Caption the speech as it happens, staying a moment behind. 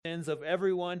sins of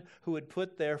everyone who would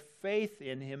put their faith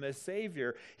in him as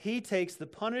Savior. He takes the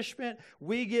punishment,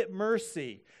 we get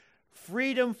mercy,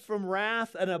 freedom from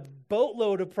wrath, and a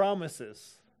boatload of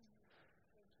promises.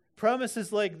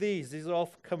 Promises like these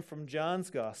all come from John's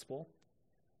Gospel.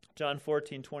 John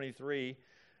 14:23,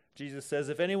 Jesus says,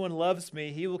 "If anyone loves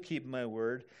me, he will keep my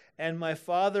word, and my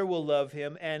Father will love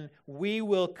him, and we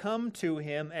will come to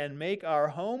him and make our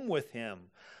home with him."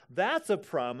 That's a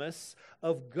promise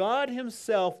of God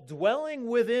himself dwelling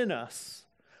within us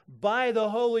by the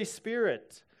Holy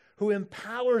Spirit, who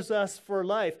empowers us for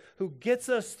life, who gets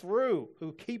us through,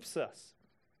 who keeps us.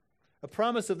 A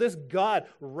promise of this God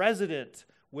resident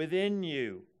within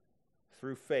you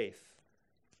through faith.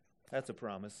 That's a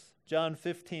promise. John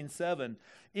 15:7,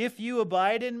 "If you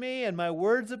abide in me and my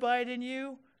words abide in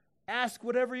you, ask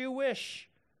whatever you wish,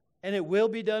 and it will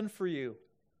be done for you."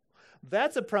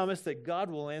 That's a promise that God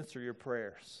will answer your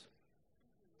prayers.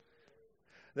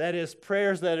 That is,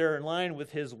 prayers that are in line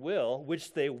with his will,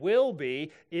 which they will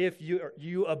be if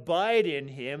you abide in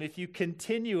him, if you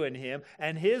continue in him,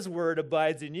 and his word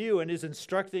abides in you and is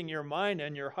instructing your mind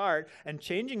and your heart and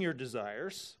changing your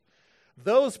desires.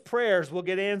 Those prayers will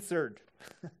get answered.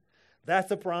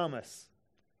 That's a promise.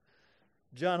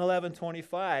 John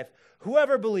 11:25,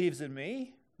 "Whoever believes in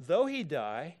me, though he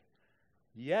die,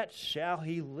 yet shall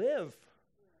he live."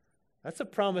 That's a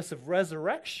promise of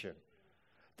resurrection.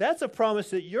 That's a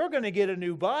promise that you're going to get a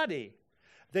new body,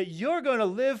 that you're going to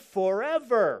live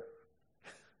forever.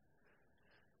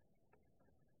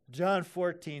 John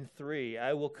 14:3,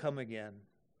 "I will come again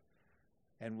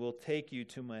and will take you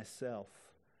to myself,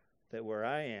 that where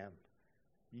I am,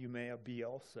 you may be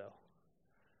also."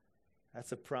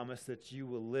 That's a promise that you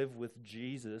will live with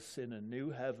Jesus in a new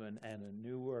heaven and a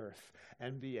new earth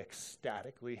and be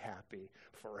ecstatically happy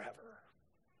forever.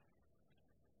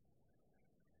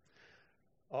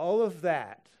 All of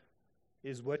that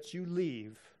is what you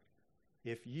leave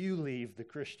if you leave the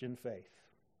Christian faith.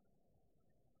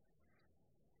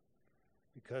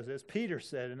 Because as Peter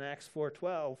said in Acts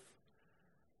 4:12,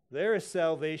 there is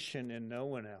salvation in no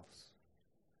one else.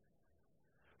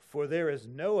 For there is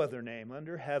no other name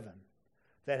under heaven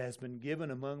that has been given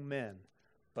among men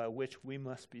by which we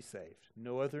must be saved.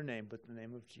 No other name but the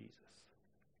name of Jesus.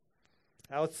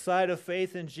 Outside of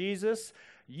faith in Jesus,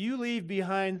 you leave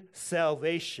behind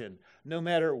salvation, no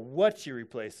matter what you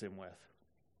replace him with.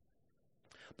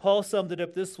 Paul summed it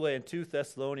up this way in 2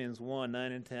 Thessalonians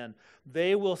 1:9 and 10.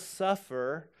 "They will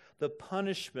suffer the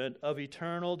punishment of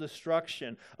eternal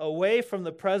destruction, away from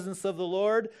the presence of the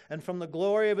Lord and from the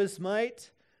glory of his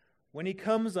might, when he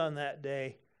comes on that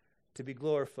day to be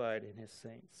glorified in his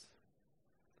saints."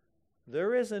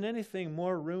 There isn't anything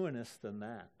more ruinous than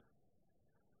that.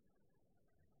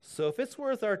 So if it's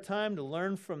worth our time to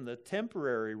learn from the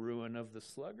temporary ruin of the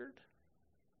sluggard,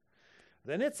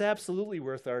 then it's absolutely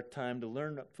worth our time to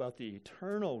learn about the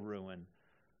eternal ruin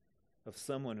of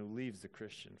someone who leaves the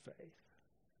Christian faith.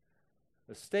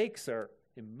 The stakes are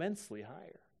immensely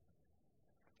higher.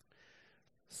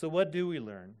 So what do we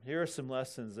learn? Here are some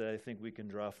lessons that I think we can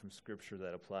draw from Scripture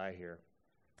that apply here.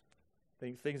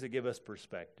 Things that give us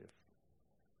perspective.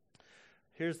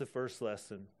 Here's the first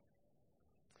lesson.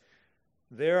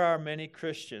 There are many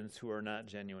Christians who are not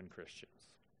genuine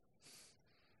Christians.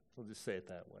 We'll just say it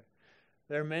that way.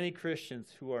 There are many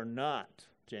Christians who are not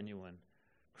genuine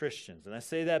Christians. And I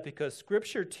say that because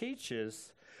Scripture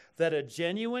teaches that a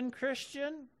genuine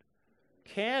Christian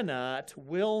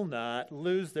will not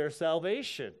lose their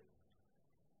salvation.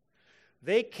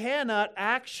 They cannot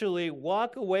actually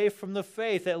walk away from the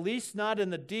faith, at least not in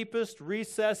the deepest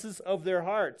recesses of their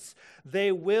hearts.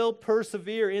 They will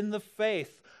persevere in the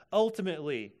faith.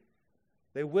 Ultimately,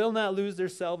 they will not lose their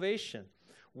salvation.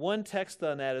 One text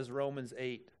on that is Romans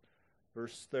 8,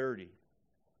 verse 30.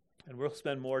 And we'll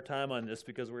spend more time on this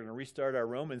because we're going to restart our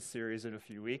Romans series in a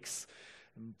few weeks.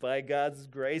 And by God's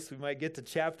grace, we might get to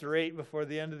chapter 8 before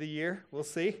the end of the year. We'll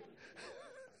see.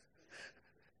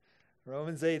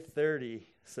 Romans 8:30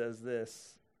 says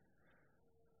this: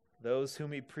 "Those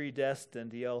whom he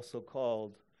predestined, he also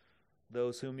called.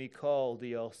 Those whom he called,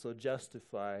 he also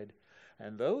justified.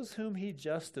 And those whom he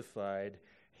justified,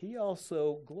 he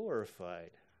also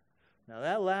glorified." Now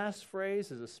that last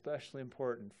phrase is especially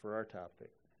important for our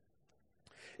topic.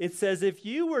 It says, if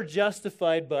you were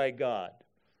justified by God,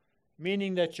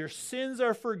 meaning that your sins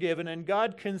are forgiven and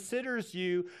God considers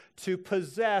you to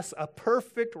possess a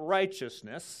perfect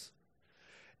righteousness,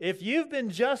 if you've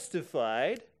been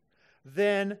justified,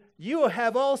 then you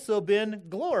have also been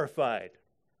glorified,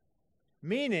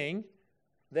 meaning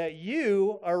that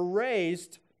you are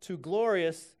raised to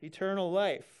glorious eternal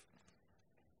life.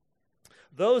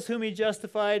 Those whom he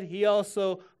justified, he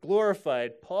also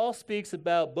glorified. Paul speaks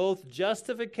about both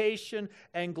justification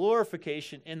and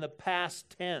glorification in the past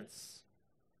tense.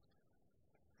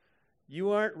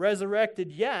 You aren't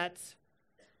resurrected yet,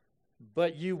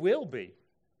 but you will be.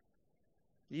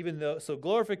 So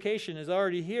glorification is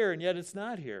already here, and yet it's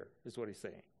not here, is what he's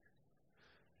saying.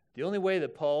 The only way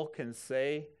that Paul can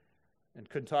say and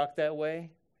can talk that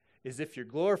way is if your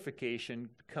glorification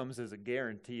comes as a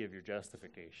guarantee of your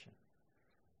justification.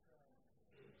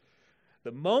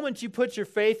 The moment you put your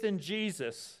faith in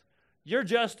Jesus, you're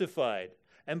justified.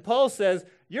 And Paul says,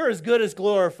 you're as good as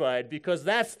glorified because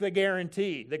that's the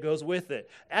guarantee that goes with it.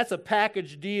 That's a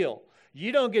package deal.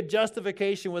 You don't get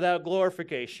justification without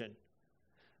glorification.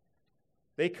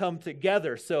 They come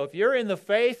together. So if you're in the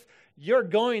faith, you're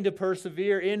going to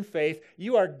persevere in faith.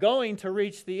 You are going to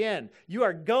reach the end. You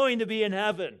are going to be in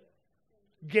heaven.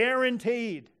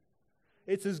 Guaranteed.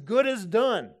 It's as good as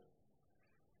done.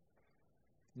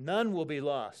 None will be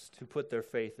lost who put their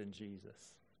faith in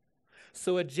Jesus.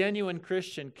 So a genuine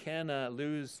Christian cannot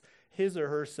lose his or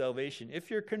her salvation. If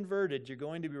you're converted, you're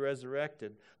going to be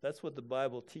resurrected. That's what the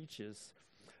Bible teaches.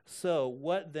 So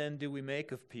what then do we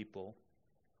make of people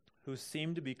who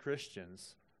seem to be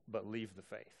Christians but leave the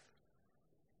faith?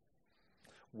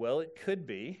 Well, it could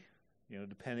be,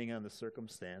 depending on the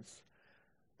circumstance,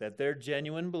 that they're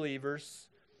genuine believers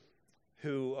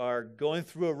who are going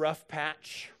through a rough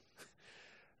patch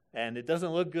and it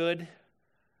doesn't look good,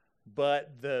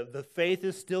 but the faith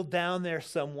is still down there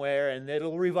somewhere and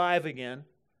it'll revive again.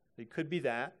 It could be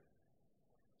that.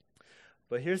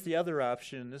 But here's the other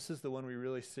option, and this is the one we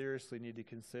really seriously need to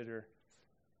consider,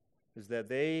 is that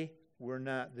they were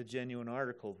not the genuine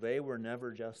article. They were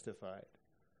never justified.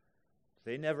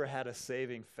 They never had a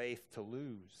saving faith to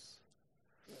lose.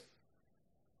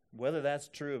 Whether that's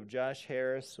true of Josh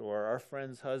Harris or our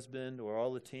friend's husband or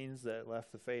all the teens that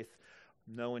left the faith,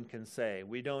 no one can say.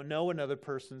 We don't know another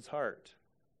person's heart.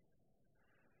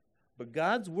 But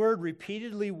God's word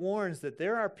repeatedly warns that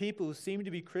there are people who seem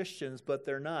to be Christians, but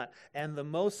they're not. And the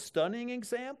most stunning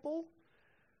example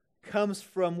comes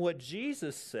from what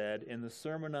Jesus said in the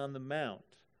Sermon on the Mount.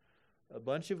 A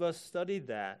bunch of us studied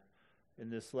that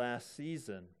in this last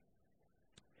season.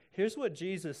 Here's what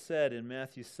Jesus said in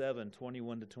Matthew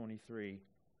 7:21-23. He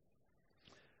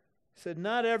said,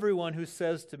 "Not everyone who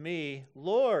says to me,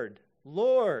 'Lord,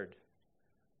 Lord,'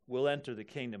 will enter the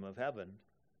kingdom of heaven,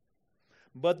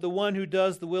 but the one who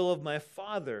does the will of my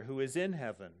Father who is in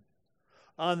heaven.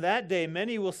 On that day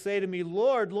many will say to me,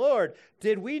 'Lord, Lord,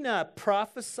 did we not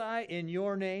prophesy in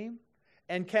your name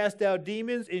and cast out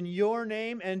demons in your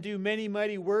name and do many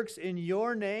mighty works in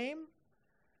your name?'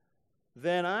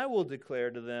 Then I will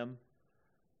declare to them,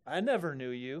 'I never knew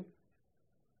you.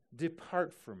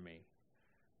 Depart from me,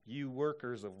 you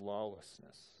workers of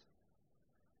lawlessness.'"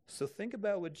 So think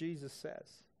about what Jesus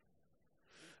says.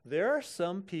 There are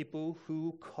some people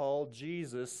who call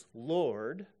Jesus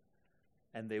Lord,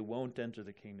 and they won't enter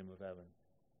the kingdom of heaven.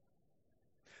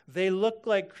 They look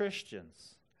like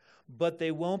Christians, but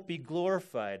they won't be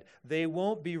glorified. They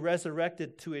won't be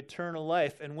resurrected to eternal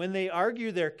life. And when they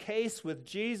argue their case with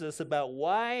Jesus about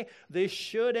why they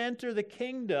should enter the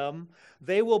kingdom,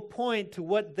 they will point to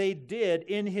what they did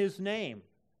in his name.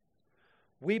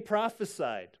 We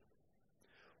prophesied.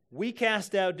 We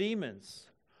cast out demons.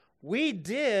 We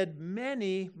did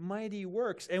many mighty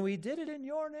works, and we did it in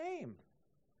your name.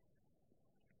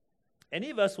 Any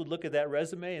of us would look at that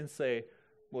resume and say,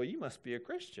 well, you must be a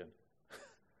Christian.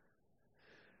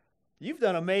 You've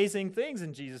done amazing things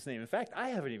in Jesus' name. In fact, I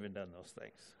haven't even done those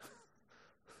things.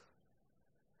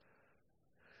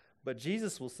 But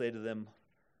Jesus will say to them,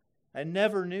 "I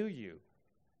never knew you.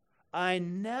 I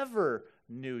never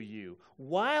knew you."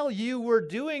 While you were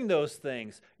doing those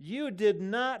things, you did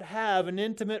not have an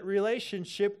intimate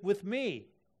relationship with me.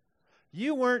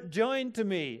 You weren't joined to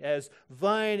me as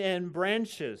vine and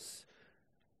branches.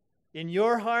 In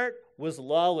your heart was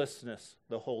lawlessness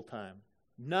the whole time,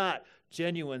 not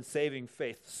genuine saving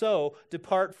faith. So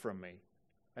depart from me.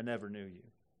 I never knew you.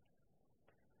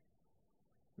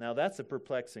 Now that's a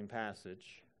perplexing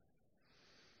passage,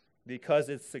 because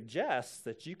it suggests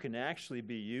that you can actually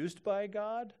be used by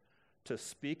God to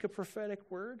speak a prophetic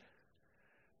word,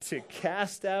 to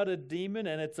cast out a demon,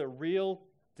 and it's a real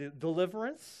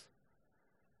deliverance,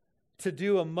 to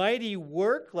do a mighty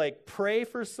work like pray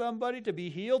for somebody to be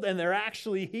healed and they're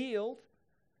actually healed,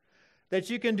 that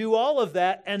you can do all of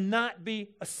that and not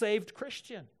be a saved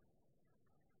Christian.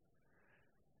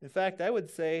 In fact, I would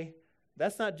say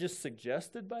that's not just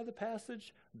suggested by the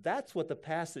passage, that's what the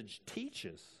passage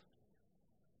teaches.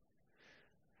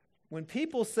 When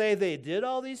people say they did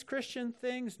all these Christian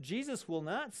things, Jesus will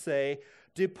not say,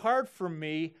 Depart from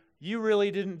me, you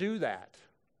really didn't do that.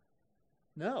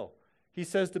 No. He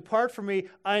says, depart from me,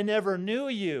 I never knew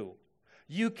you.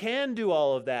 You can do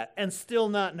all of that and still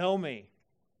not know me.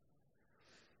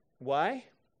 Why?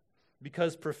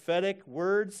 Because prophetic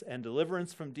words and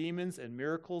deliverance from demons and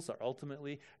miracles are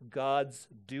ultimately God's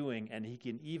doing, and he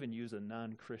can even use a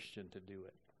non-Christian to do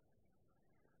it.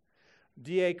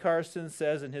 D.A. Carson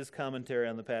says in his commentary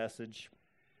on the passage,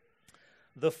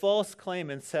 the false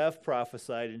claimants have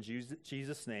prophesied in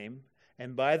Jesus' name,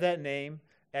 and by that name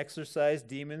exorcise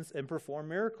demons and perform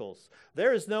miracles.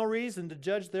 There is no reason to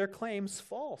judge their claims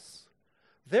false.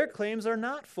 Their claims are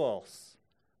not false,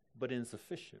 but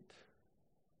insufficient.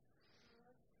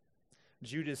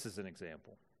 Judas is an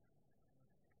example.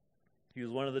 He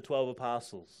was one of the 12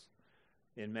 apostles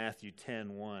in Matthew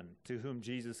 10:1, to whom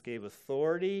Jesus gave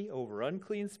authority over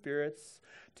unclean spirits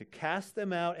to cast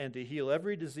them out and to heal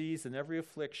every disease and every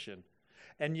affliction.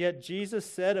 And yet Jesus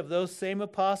said of those same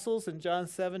apostles in John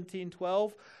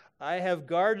 17:12, I have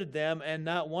guarded them, and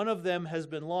not one of them has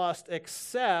been lost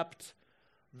except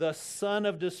the son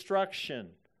of destruction,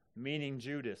 meaning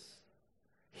Judas.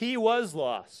 He was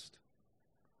lost.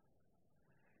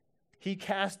 He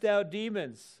cast out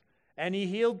demons, and he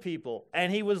healed people,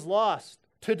 and he was lost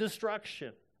to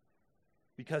destruction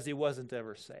because he wasn't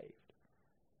ever saved.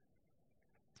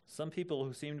 Some people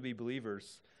who seem to be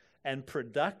believers and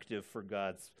productive for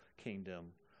God's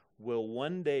kingdom will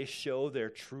one day show their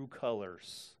true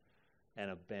colors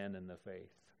and abandon the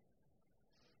faith.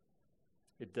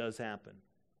 It does happen.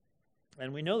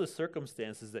 And we know the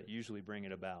circumstances that usually bring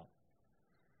it about.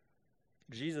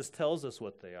 Jesus tells us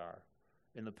what they are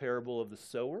in the parable of the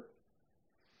sower.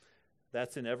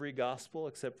 That's in every gospel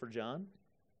except for John.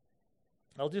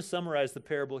 I'll just summarize the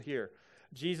parable here.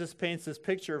 Jesus paints this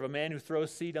picture of a man who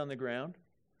throws seed on the ground.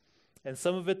 And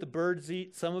some of it the birds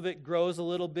eat, some of it grows a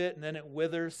little bit and then it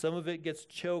withers, some of it gets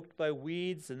choked by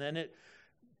weeds and then it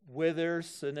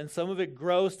withers, and then some of it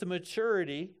grows to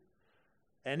maturity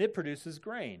and it produces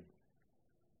grain.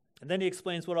 And then he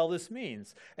explains what all this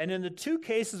means. And in the two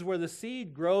cases where the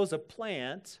seed grows a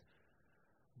plant,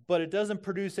 but it doesn't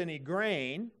produce any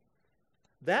grain,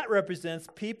 that represents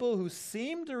people who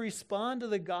seem to respond to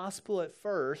the gospel at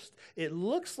first. It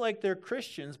looks like they're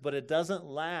Christians, but it doesn't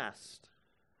last.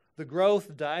 The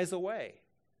growth dies away.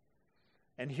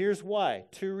 And here's why.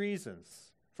 2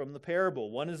 reasons from the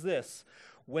parable. One is this.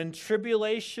 When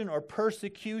tribulation or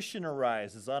persecution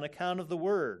arises on account of the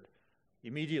word,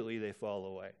 immediately they fall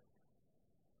away.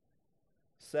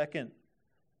 Second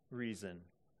reason.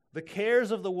 The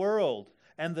cares of the world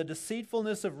and the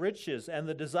deceitfulness of riches and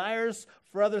the desires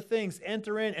for other things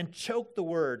enter in and choke the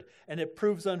word, and it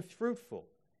proves unfruitful.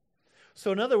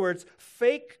 So in other words,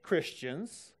 fake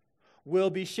Christians will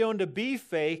be shown to be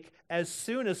fake as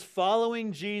soon as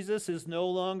following Jesus is no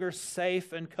longer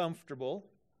safe and comfortable,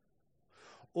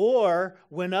 or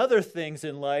when other things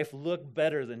in life look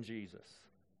better than Jesus.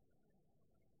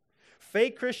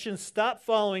 Fake Christians stop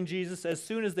following Jesus as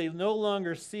soon as they no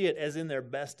longer see it as in their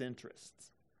best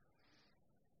interests.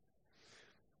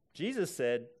 Jesus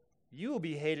said, you will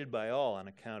be hated by all on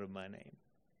account of my name.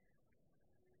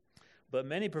 But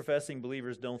many professing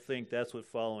believers don't think that's what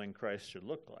following Christ should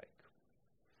look like.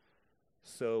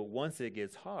 So once it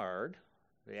gets hard,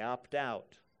 they opt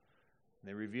out.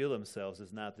 They reveal themselves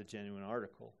as not the genuine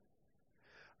article.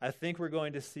 I think we're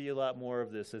going to see a lot more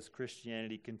of this as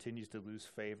Christianity continues to lose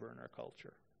favor in our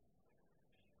culture.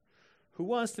 Who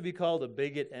wants to be called a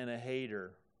bigot and a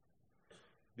hater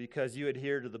because you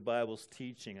adhere to the Bible's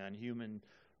teaching on human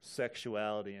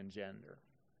sexuality and gender?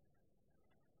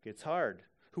 It's hard.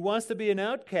 Who wants to be an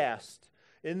outcast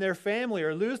in their family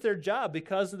or lose their job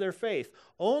because of their faith?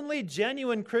 Only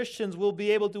genuine Christians will be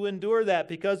able to endure that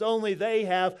because only they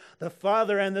have the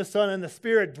Father and the Son and the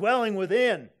Spirit dwelling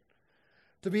within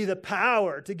to be the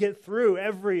power to get through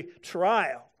every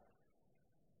trial.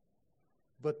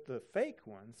 But the fake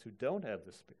ones who don't have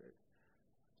the Spirit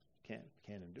can't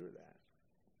endure that.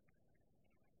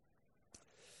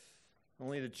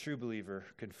 Only the true believer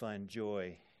can find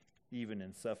joy even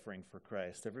in suffering for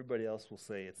Christ. Everybody else will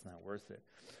say it's not worth it.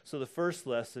 So the first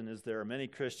lesson is there are many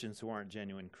Christians who aren't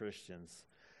genuine Christians.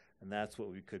 And that's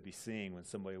what we could be seeing when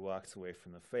somebody walks away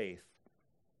from the faith.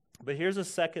 But here's a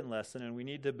second lesson, and we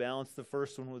need to balance the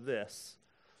first one with this.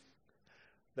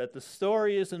 That the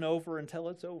story isn't over until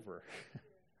it's over.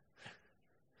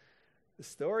 The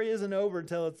story isn't over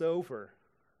until it's over.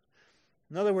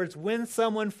 In other words, when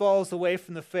someone falls away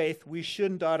from the faith, we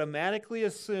shouldn't automatically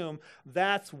assume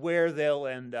that's where they'll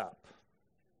end up.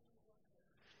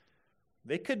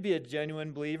 They could be a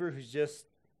genuine believer who's just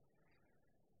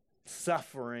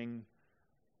suffering,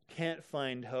 can't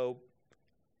find hope,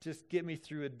 just get me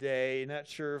through a day. Not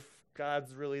sure if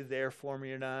God's really there for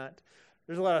me or not.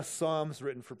 There's a lot of psalms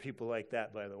written for people like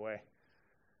that, by the way,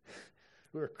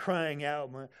 who are crying out,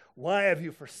 why have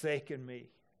you forsaken me?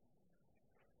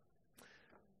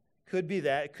 Could be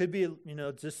that. It could be,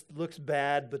 just looks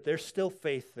bad, but there's still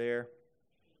faith there.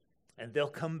 And they'll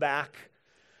come back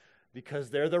because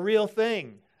they're the real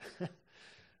thing.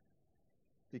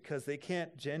 Because they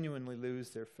can't genuinely lose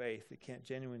their faith. They can't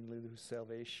genuinely lose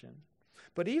salvation.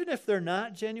 But even if they're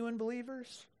not genuine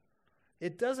believers,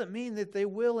 it doesn't mean that they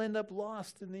will end up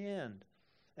lost in the end.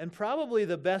 And probably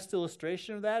the best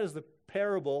illustration of that is the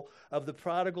parable of the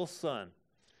prodigal son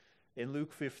in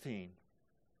Luke 15.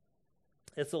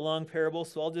 It's a long parable,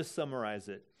 so I'll just summarize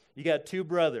it. You got two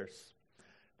brothers.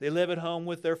 They live at home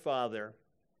with their father.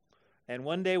 And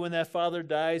one day when that father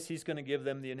dies, he's going to give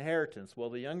them the inheritance. Well,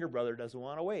 the younger brother doesn't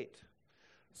want to wait.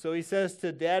 So he says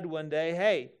to dad one day,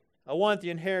 hey, I want the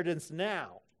inheritance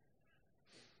now.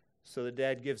 So the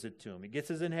dad gives it to him. He gets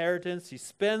his inheritance. He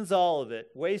spends all of it,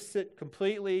 wastes it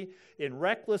completely in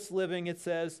reckless living, it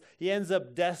says. He ends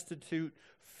up destitute,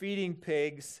 feeding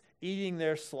pigs, eating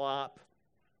their slop.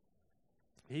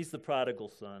 He's the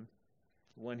prodigal son,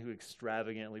 the one who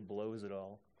extravagantly blows it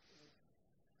all.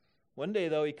 One day,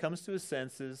 though, he comes to his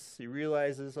senses. He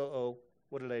realizes,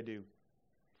 what did I do?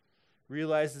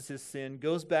 Realizes his sin,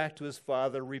 goes back to his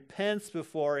father, repents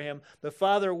before him. The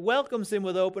father welcomes him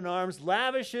with open arms,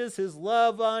 lavishes his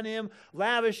love on him,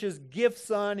 lavishes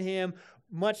gifts on him,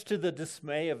 much to the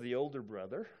dismay of the older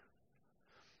brother.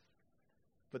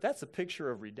 But that's a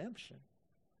picture of redemption,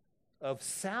 of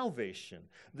salvation.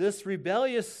 This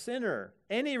rebellious sinner,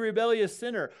 any rebellious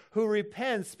sinner who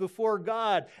repents before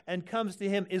God and comes to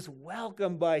him is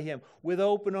welcomed by him with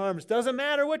open arms. Doesn't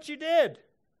matter what you did.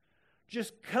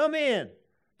 Just come in.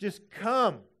 Just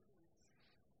come.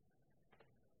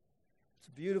 It's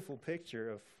a beautiful picture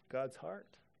of God's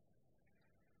heart.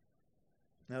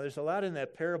 Now, there's a lot in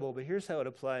that parable, but here's how it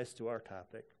applies to our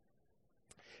topic.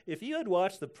 If you had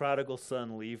watched the prodigal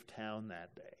son leave town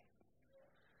that day,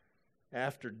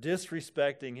 after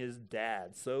disrespecting his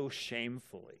dad so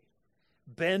shamefully,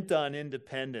 bent on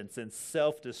independence and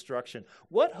self-destruction,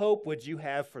 what hope would you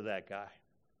have for that guy?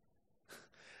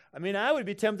 I mean, I would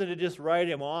be tempted to just write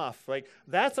him off. Like,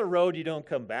 that's a road you don't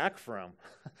come back from.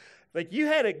 Like, you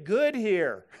had it good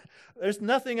here. There's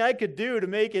nothing I could do to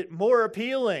make it more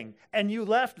appealing, and you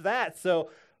left that. So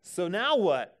now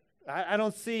what? I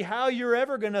don't see how you're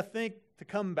ever going to think to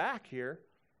come back here.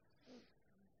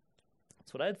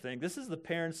 That's what I'd think. This is the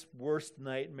parent's worst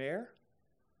nightmare.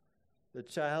 The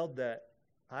child that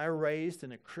I raised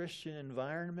in a Christian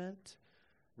environment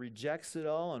rejects it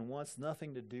all and wants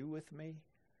nothing to do with me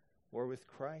or with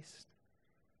Christ.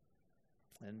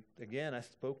 And again, I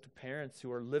spoke to parents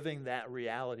who are living that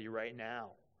reality right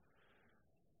now.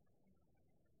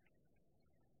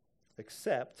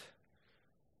 Except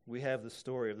we have the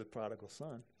story of the prodigal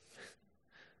son.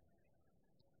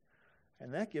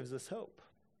 And that gives us hope.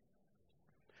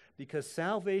 Because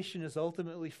salvation is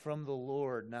ultimately from the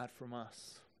Lord, not from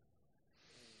us.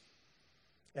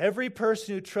 Every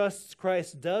person who trusts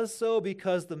Christ does so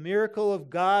because the miracle of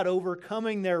God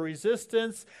overcoming their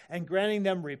resistance and granting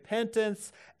them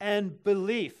repentance and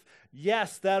belief.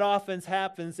 Yes, that often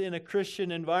happens in a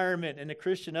Christian environment, in a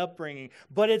Christian upbringing,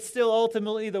 but it's still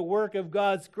ultimately the work of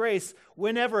God's grace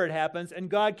whenever it happens, and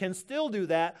God can still do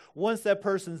that once that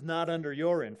person's not under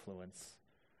your influence.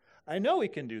 I know he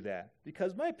can do that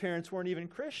because my parents weren't even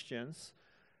Christians,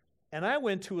 and I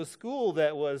went to a school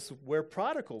that was where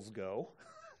prodigals go,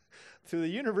 to the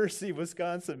University of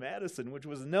Wisconsin-Madison, which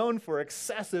was known for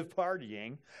excessive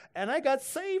partying, and I got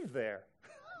saved there.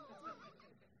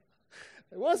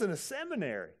 It wasn't a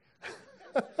seminary.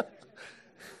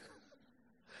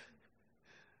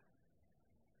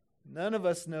 None of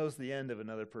us knows the end of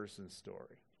another person's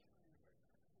story.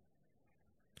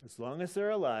 As long as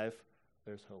they're alive,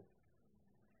 there's hope.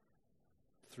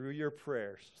 Through your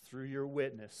prayers, through your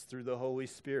witness, through the Holy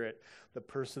Spirit, the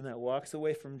person that walks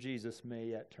away from Jesus may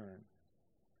yet turn.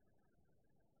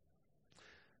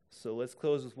 So let's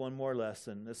close with one more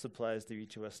lesson. This applies to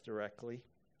each of us directly.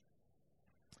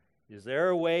 Is there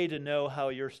a way to know how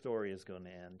your story is going to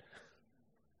end?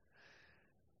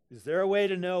 Is there a way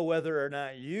to know whether or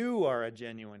not you are a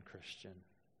genuine Christian?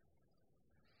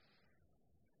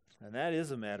 And that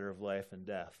is a matter of life and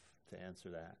death to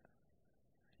answer that.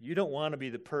 You don't want to be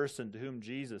the person to whom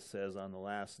Jesus says on the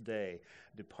last day,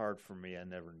 "Depart from me, I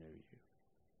never knew you."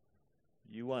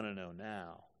 You want to know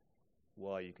now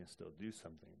while you can still do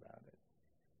something about it.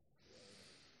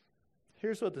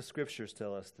 Here's what the scriptures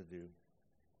tell us to do.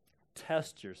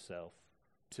 Test yourself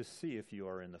to see if you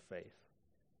are in the faith.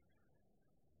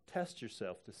 Test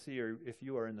yourself to see if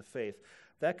you are in the faith.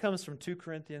 That comes from 2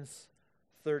 Corinthians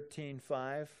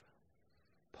 13:5.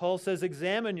 Paul says,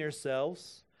 examine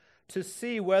yourselves to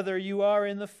see whether you are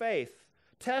in the faith.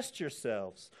 Test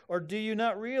yourselves. Or do you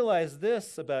not realize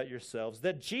this about yourselves,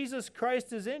 that Jesus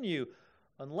Christ is in you,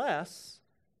 unless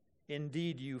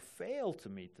indeed you fail to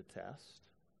meet the test?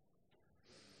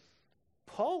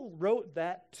 Paul wrote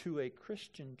that to a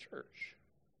Christian church,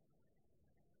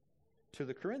 to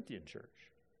the Corinthian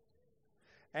church.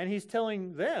 And he's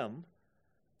telling them,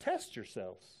 test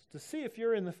yourselves to see if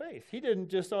you're in the faith. He didn't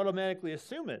just automatically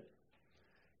assume it.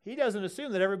 He doesn't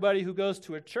assume that everybody who goes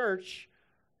to a church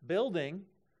building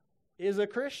is a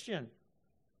Christian.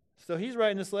 So he's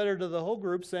writing this letter to the whole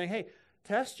group saying, hey,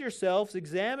 test yourselves,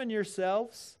 examine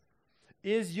yourselves.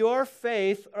 Is your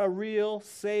faith a real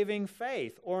saving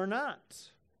faith or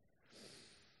not?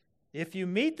 If you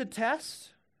meet the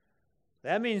test,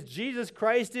 that means Jesus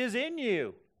Christ is in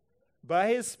you by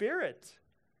his Spirit.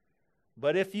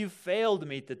 But if you fail to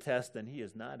meet the test, then he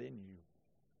is not in you.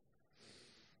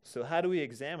 So how do we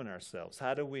examine ourselves?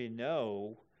 How do we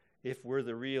know if we're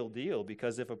the real deal?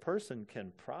 Because if a person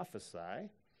can prophesy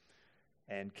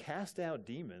and cast out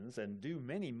demons and do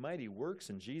many mighty works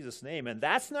in Jesus' name, and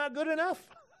that's not good enough,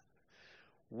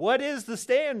 what is the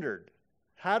standard?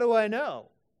 How do I know?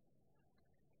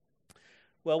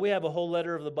 Well, we have a whole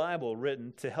letter of the Bible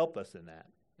written to help us in that.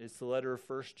 It's the letter of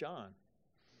 1 John.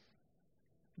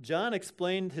 John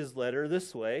explained his letter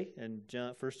this way in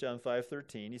 1 John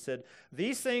 5:13. He said,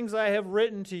 these things I have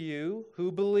written to you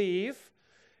who believe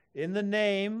in the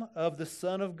name of the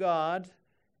Son of God,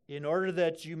 in order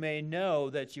that you may know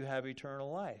that you have eternal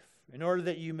life. In order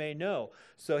that you may know.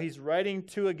 So he's writing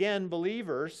to, again,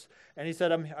 believers, and he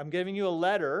said, I'm giving you a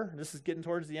letter. This is getting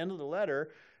towards the end of the letter.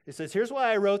 He says, here's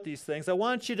why I wrote these things. I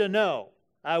want you to know.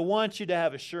 I want you to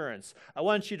have assurance. I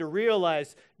want you to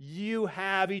realize you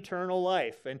have eternal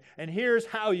life. And here's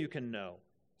how you can know.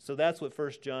 So that's what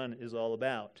 1 John is all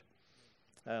about.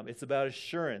 It's about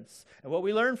assurance. And what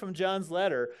we learn from John's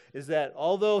letter is that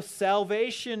although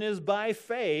salvation is by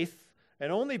faith,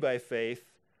 and only by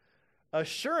faith,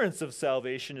 assurance of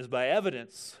salvation is by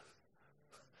evidence.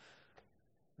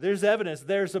 There's evidence.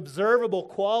 There's observable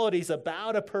qualities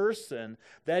about a person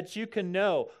that you can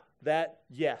know that,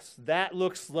 yes, that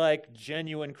looks like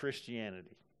genuine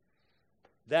Christianity.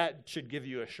 That should give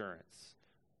you assurance.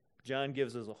 John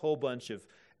gives us a whole bunch of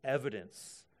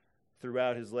evidence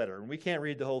throughout his letter. And we can't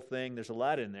read the whole thing. There's a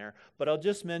lot in there. But I'll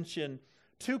just mention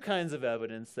two kinds of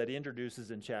evidence that he introduces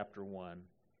in chapter 1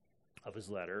 of his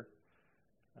letter.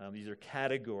 These are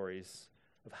categories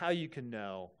of how you can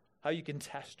know, how you can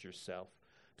test yourself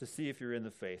to see if you're in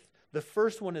the faith. The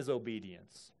first one is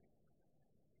obedience.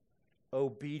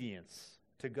 Obedience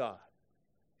to God.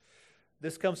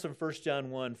 This comes from 1 John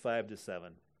 1, 5-7.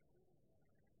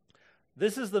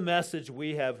 This is the message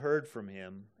we have heard from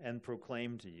him and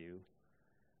proclaimed to you,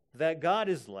 that God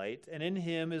is light, and in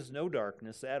him is no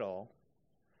darkness at all.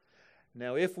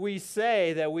 Now, if we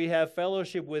say that we have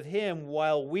fellowship with him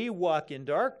while we walk in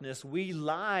darkness, we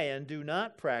lie and do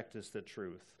not practice the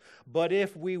truth. But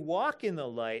if we walk in the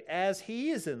light as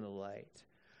he is in the light,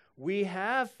 we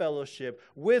have fellowship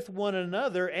with one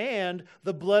another, and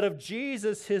the blood of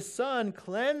Jesus, his Son,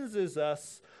 cleanses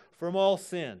us from all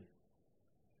sin.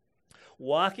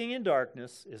 Walking in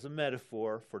darkness is a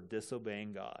metaphor for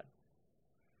disobeying God,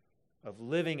 of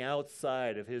living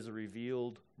outside of his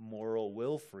revealed moral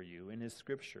will for you in his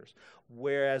scriptures.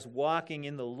 Whereas walking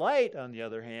in the light, on the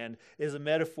other hand, is a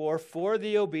metaphor for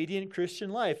the obedient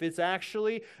Christian life. It's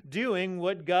actually doing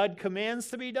what God commands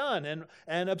to be done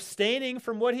and abstaining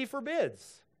from what he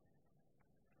forbids.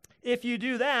 If you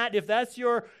do that, if that's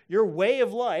your way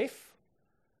of life,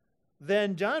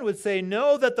 then John would say,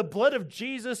 know that the blood of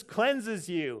Jesus cleanses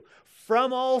you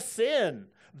from all sin.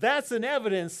 That's an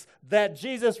evidence that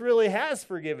Jesus really has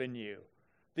forgiven you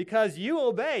because you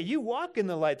obey, you walk in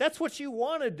the light. That's what you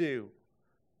want to do.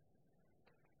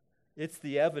 It's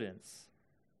the evidence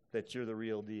that you're the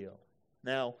real deal.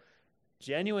 Now,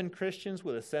 genuine Christians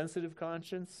with a sensitive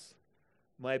conscience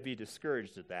might be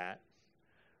discouraged at that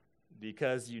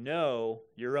because you know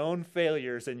your own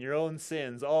failures and your own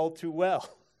sins all too well.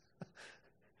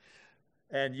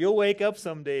 And you'll wake up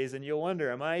some days and you'll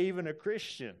wonder, am I even a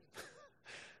Christian?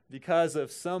 Because of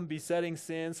some besetting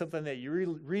sin, something that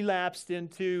you relapsed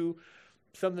into,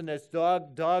 something that's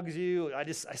dogs you. I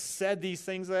said these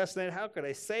things last night. How could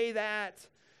I say that?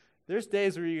 There's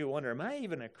days where you wonder, am I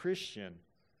even a Christian?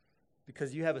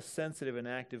 Because you have a sensitive and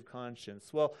active conscience.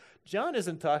 Well, John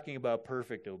isn't talking about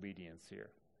perfect obedience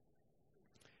here.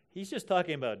 He's just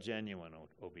talking about genuine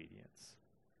obedience.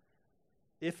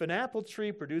 If an apple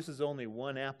tree produces only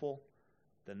one apple,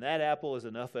 then that apple is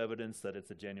enough evidence that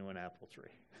it's a genuine apple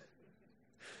tree.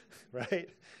 Right?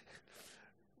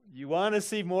 You want to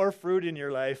see more fruit in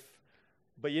your life,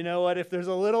 but you know what? If there's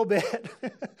a little bit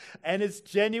and it's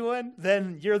genuine,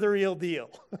 then you're the real deal.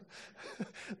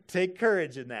 Take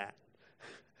courage in that.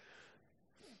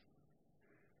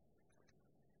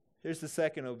 Here's the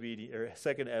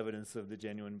second evidence of the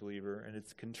genuine believer, and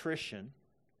it's contrition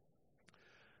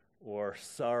or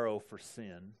sorrow for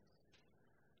sin.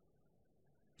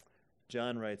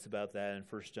 John writes about that in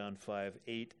 1 John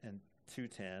 5:8 and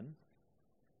 2:10.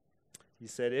 He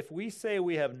said, if we say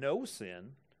we have no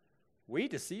sin, we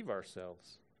deceive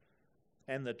ourselves,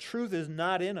 and the truth is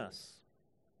not in us.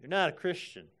 You're not a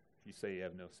Christian if you say you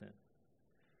have no sin.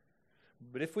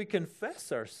 But if we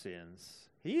confess our sins,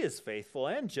 he is faithful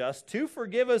and just to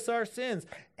forgive us our sins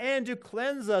and to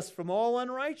cleanse us from all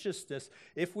unrighteousness.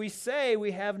 If we say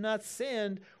we have not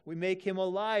sinned, we make him a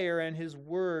liar, and his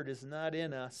word is not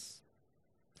in us.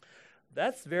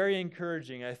 That's very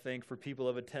encouraging, I think, for people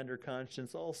of a tender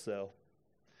conscience also.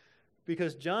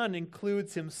 Because John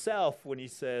includes himself when he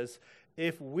says,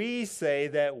 if we say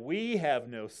that we have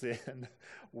no sin,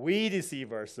 we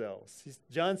deceive ourselves.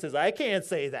 John says, I can't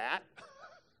say that.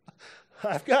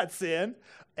 I've got sin,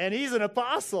 and he's an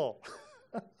apostle.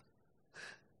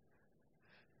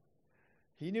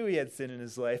 He knew he had sin in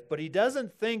his life, but he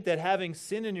doesn't think that having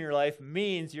sin in your life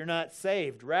means you're not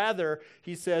saved. Rather,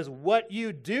 he says what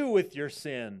you do with your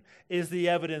sin is the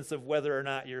evidence of whether or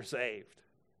not you're saved.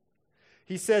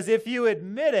 He says if you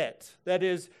admit it, that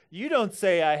is, you don't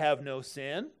say I have no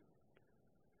sin,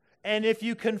 and if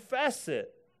you confess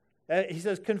it, he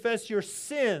says confess your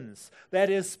sins,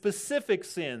 that is specific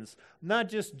sins, not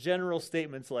just general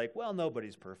statements like, well,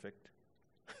 nobody's perfect.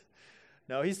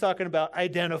 No, he's talking about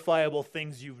identifiable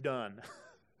things you've done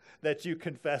that you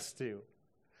confess to,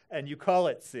 and you call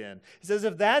it sin. He says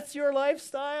if that's your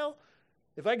lifestyle,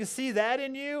 if I can see that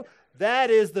in you, that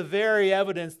is the very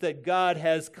evidence that God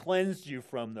has cleansed you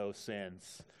from those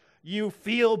sins. You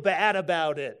feel bad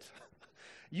about it.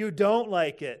 You don't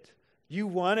like it. You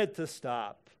want it to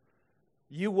stop.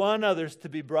 You want others to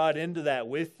be brought into that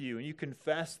with you, and you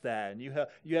confess that, and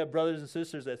you have brothers and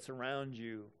sisters that surround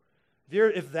you.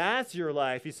 If that's your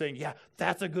life, he's saying, yeah,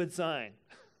 that's a good sign.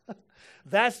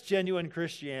 That's genuine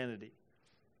Christianity.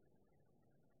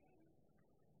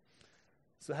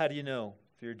 So how do you know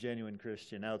if you're a genuine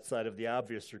Christian outside of the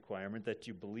obvious requirement that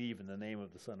you believe in the name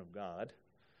of the Son of God?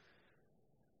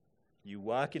 You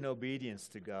walk in obedience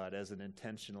to God as an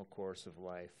intentional course of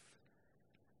life,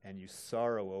 and you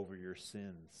sorrow over your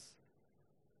sins.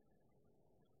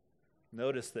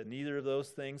 Notice that neither of those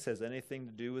things has anything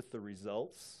to do with the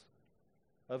results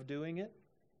of doing it.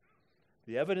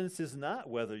 The evidence is not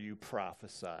whether you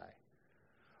prophesy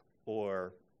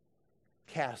or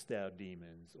cast out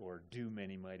demons or do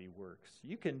many mighty works.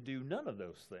 You can do none of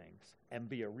those things and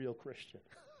be a real Christian.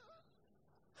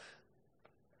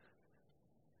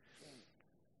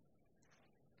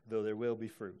 Though there will be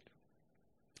fruit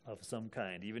of some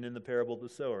kind. Even in the parable of the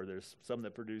sower, there's some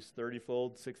that produce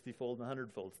 30-fold, 60-fold, and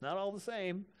 100-fold. It's not all the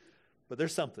same, but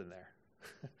there's something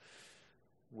there.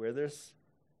 Where there's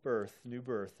new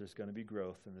birth, there's going to be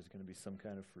growth, and there's going to be some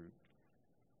kind of fruit.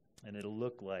 And it'll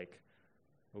look like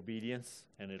obedience,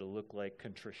 and it'll look like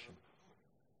contrition.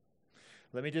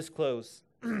 Let me just close.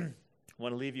 I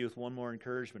want to leave you with one more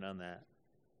encouragement on that,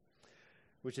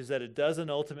 which is that it doesn't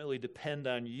ultimately depend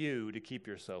on you to keep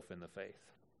yourself in the faith.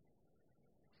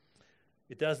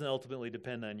 It doesn't ultimately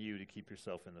depend on you to keep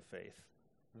yourself in the faith.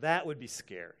 That would be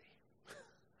scary.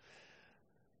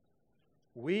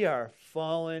 We are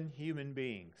fallen human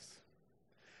beings.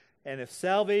 And if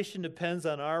salvation depends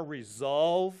on our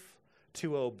resolve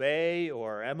to obey,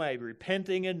 or am I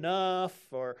repenting enough,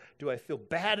 or do I feel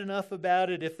bad enough about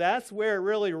it, if that's where it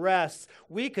really rests,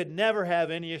 we could never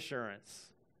have any assurance.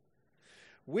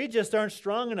 We just aren't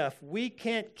strong enough. We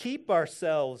can't keep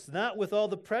ourselves, not with all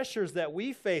the pressures that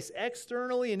we face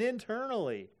externally and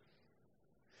internally.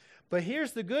 But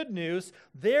here's the good news.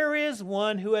 There is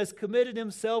one who has committed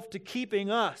himself to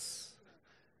keeping us.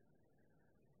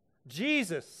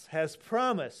 Jesus has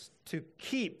promised to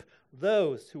keep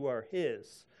those who are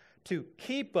his, to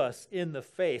keep us in the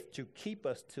faith, to keep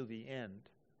us to the end.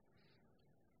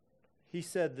 He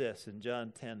said this in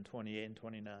John 10:28 and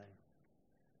 29.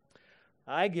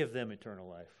 I give them eternal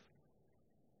life,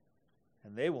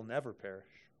 and they will never perish,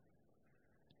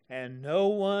 and no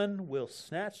one will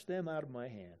snatch them out of my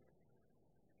hand.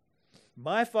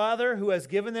 My Father, who has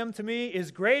given them to me, is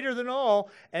greater than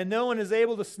all, and no one is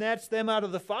able to snatch them out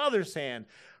of the Father's hand.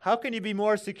 How can you be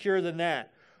more secure than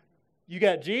that? You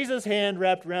got Jesus' hand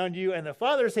wrapped around you and the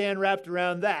Father's hand wrapped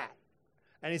around that.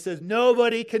 And he says,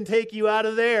 nobody can take you out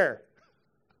of there.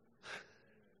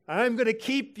 I'm going to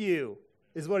keep you,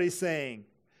 is what he's saying.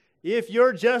 If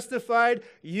you're justified,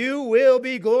 you will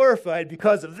be glorified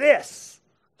because of this.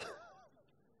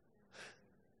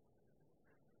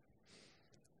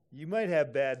 You might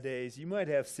have bad days. You might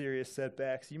have serious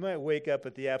setbacks. You might wake up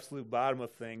at the absolute bottom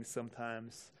of things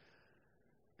sometimes.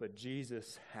 But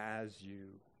Jesus has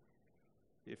you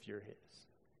if you're his.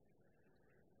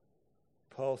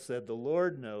 Paul said, the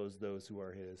Lord knows those who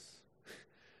are his,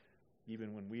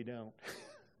 even when we don't.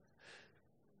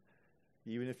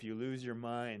 Even if you lose your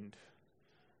mind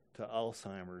to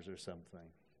Alzheimer's or something,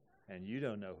 and you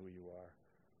don't know who you are,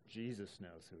 Jesus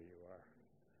knows who you are.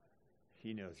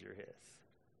 He knows you're his.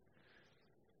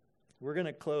 We're going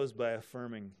to close by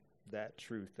affirming that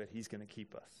truth, that he's going to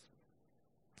keep us.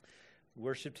 The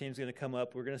worship team's going to come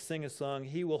up. We're going to sing a song,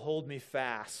 He Will Hold Me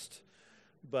Fast,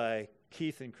 by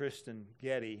Keith and Kristen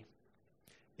Getty.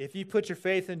 If you put your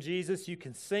faith in Jesus, you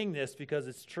can sing this because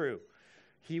it's true.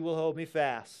 He will hold me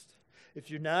fast.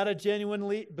 If you're not a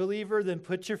genuine believer, then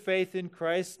put your faith in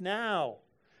Christ now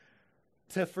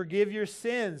to forgive your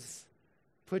sins.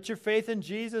 Put your faith in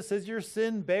Jesus as your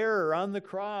sin bearer on the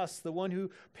cross, the one who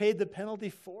paid the penalty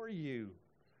for you.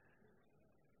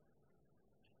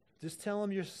 Just tell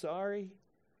him you're sorry,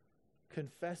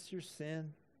 confess your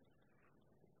sin,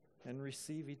 and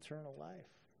receive eternal life.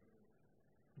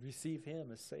 Receive him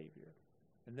as Savior.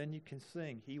 And then you can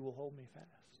sing, He will hold me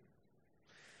fast.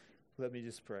 Let me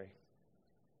just pray.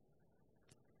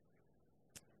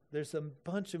 There's a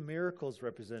bunch of miracles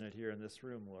represented here in this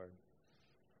room, Lord.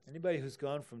 Anybody who's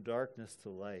gone from darkness to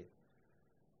light,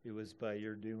 it was by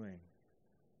your doing.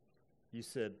 You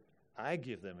said, I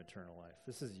give them eternal life.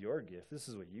 This is your gift. This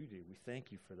is what you do. We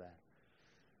thank you for that.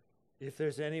 If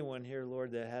there's anyone here,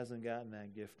 Lord, that hasn't gotten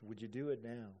that gift, would you do it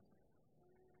now?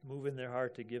 Move in their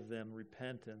heart to give them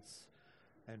repentance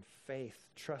and faith,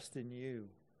 trust in you.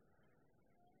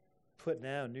 Put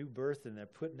now new birth in them.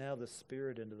 Put now the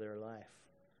Spirit into their life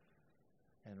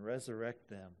and resurrect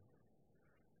them.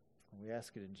 And we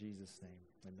ask it in Jesus' name.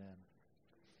 Amen.